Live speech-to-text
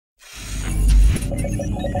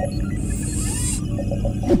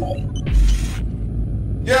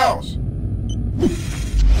Yeousch!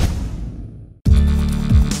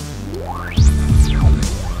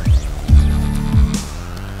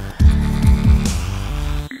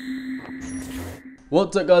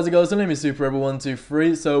 What's up guys and girls, my name is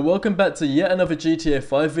SuperRebel123, so welcome back to yet another GTA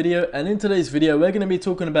 5 video, and in today's video we're going to be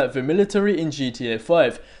talking about the military in GTA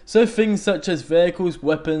 5. So things such as vehicles,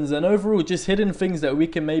 weapons and overall just hidden things that we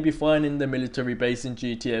can maybe find in the military base in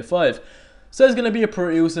GTA 5. So it's going to be a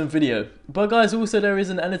pretty awesome video. But guys, also there is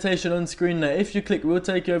an annotation on screen that if you click will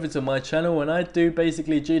take you over to my channel, and I do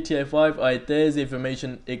basically GTA 5 ideas,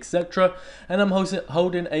 information, etc. And I'm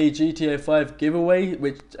holding a GTA 5 giveaway,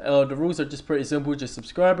 which the rules are just pretty simple, just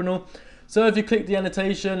subscribe and all. So if you click the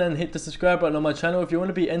annotation and hit the subscribe button on my channel, if you want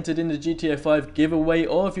to be entered in the GTA 5 giveaway,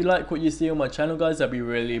 or if you like what you see on my channel guys, that'd be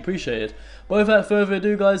really appreciated. But without further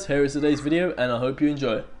ado guys, here is today's video and I hope you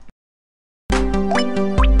enjoy.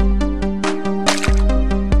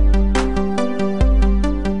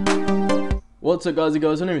 What's up guys and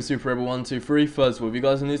girls, my name is SuperRebel123. First of all, if you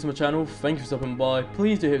guys are new to my channel, thank you for stopping by.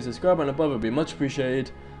 Please do hit the subscribe button above, it would be much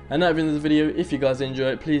appreciated. And at the end of the video, if you guys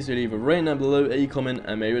enjoy it, please do leave a rating down below, a comment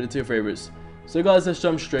and maybe one or two favourites. So guys, let's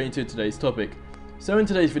jump straight into today's topic. So in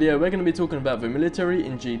today's video, we're going to be talking about the military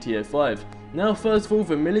in GTA 5. Now first of all,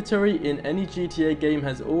 the military in any GTA game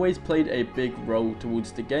has always played a big role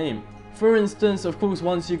towards the game. For instance, of course,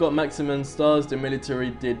 once you got maximum stars, the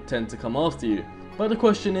military did tend to come after you. But the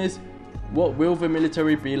question is, what will the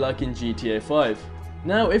military be like in GTA 5?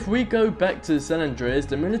 Now if we go back to San Andreas,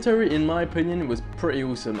 the military in my opinion was pretty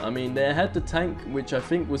awesome. I mean, they had the tank, which I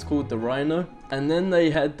think was called the Rhino, and then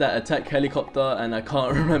they had that attack helicopter, and I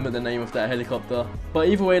can't remember the name of that helicopter. But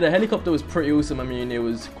either way, the helicopter was pretty awesome. I mean, it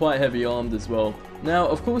was quite heavy armed as well. Now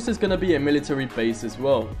of course there's going to be a military base as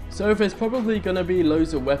well, so there's probably going to be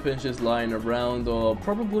loads of weapons just lying around, or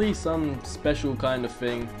probably some special kind of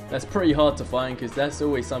thing that's pretty hard to find, because that's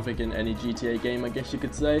always something in any GTA game, I guess you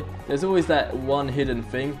could say. There's always that one hidden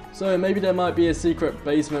thing, so maybe there might be a secret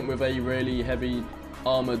basement with a really heavy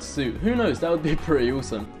armored suit. Who knows, that would be pretty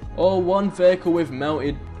awesome. Or one vehicle with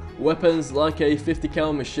mounted weapons like a 50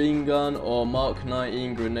 cal machine gun or Mark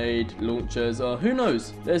 19 grenade launchers, or who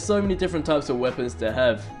knows. There's so many different types of weapons to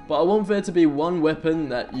have, but I want there to be one weapon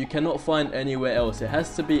that you cannot find anywhere else. It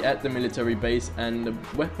has to be at the military base, and the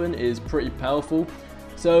weapon is pretty powerful.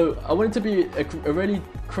 So I want it to be a really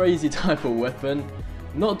crazy type of weapon.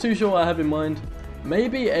 Not too sure what I have in mind.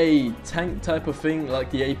 Maybe a tank type of thing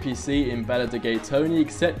like the APC in Ballad of Gay Tony,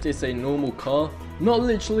 except it's a normal car. Not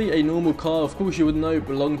literally a normal car, of course you would know it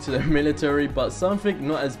belonged to the military, but something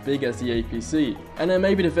not as big as the APC. And then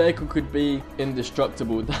maybe the vehicle could be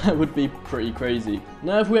indestructible. That would be pretty crazy.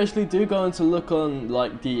 Now if we actually do go on to look on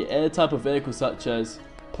like the air type of vehicles such as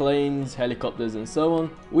planes, helicopters and so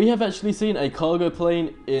on, we have actually seen a cargo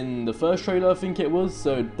plane in the first trailer, I think it was,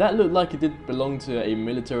 so that looked like it did belong to a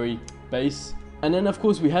military base. And then of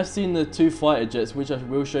course we have seen the two fighter jets, which I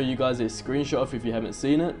will show you guys a screenshot of if you haven't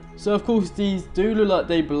seen it. So of course these do look like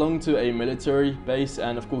they belong to a military base,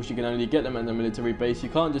 and of course you can only get them at the military base. You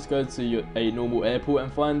can't just go to a normal airport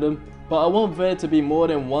and find them. But I want there to be more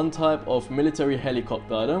than one type of military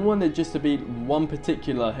helicopter. I don't want it just to be one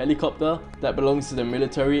particular helicopter that belongs to the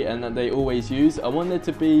military and that they always use. I want there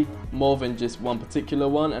to be more than just one particular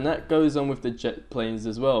one, and that goes on with the jet planes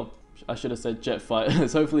as well. I should have said jet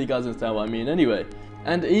fighters. Hopefully you guys understand what I mean anyway.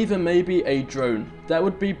 And even maybe a drone. That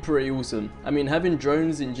would be pretty awesome. I mean, having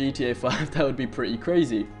drones in GTA 5, that would be pretty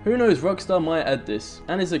crazy. Who knows, Rockstar might add this.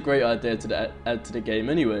 And it's a great idea to add to the game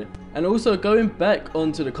anyway. And also going back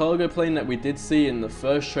onto the cargo plane that we did see in the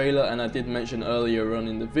first trailer, and I did mention earlier on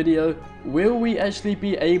in the video, will we actually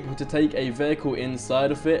be able to take a vehicle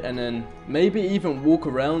inside of it and then maybe even walk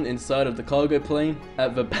around inside of the cargo plane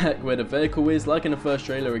at the back where the vehicle is, like in the first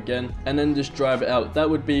trailer again, and then just drive it out? That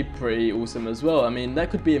would be pretty awesome as well. I mean, that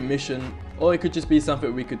could be a mission, or it could just be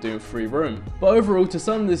something we could do in free roam. But overall, to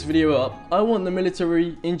sum this video up, I want the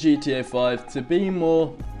military in GTA 5 to be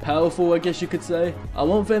more powerful, I guess you could say. I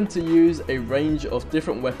want them to use a range of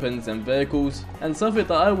different weapons and vehicles, and something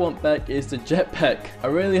that I want back is the jetpack. I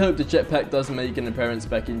really hope the jetpack does make an appearance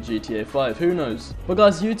back in GTA 5, who knows. But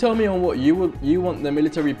guys, you tell me on what you want the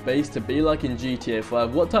military base to be like in GTA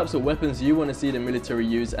 5, what types of weapons you want to see the military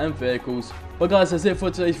use and vehicles. But guys, that's it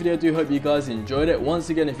for today's video. I do hope you guys enjoyed it.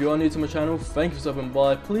 Once again, if you are new to my channel, thank you for stopping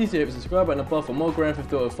by. Please do hit the subscribe button above for more Grand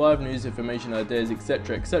Theft Auto 5 news, information, ideas,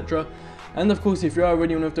 etc, etc. And of course, if you are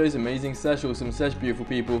already one of those amazing / awesome / beautiful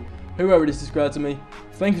people who already subscribed to me,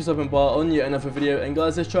 thank you for stopping by on yet another video. And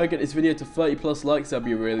guys, let's try and get this video to 30+ likes, that'd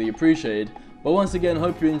be really appreciated. But once again,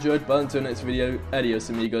 hope you enjoyed, but until next video, adios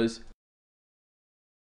amigos.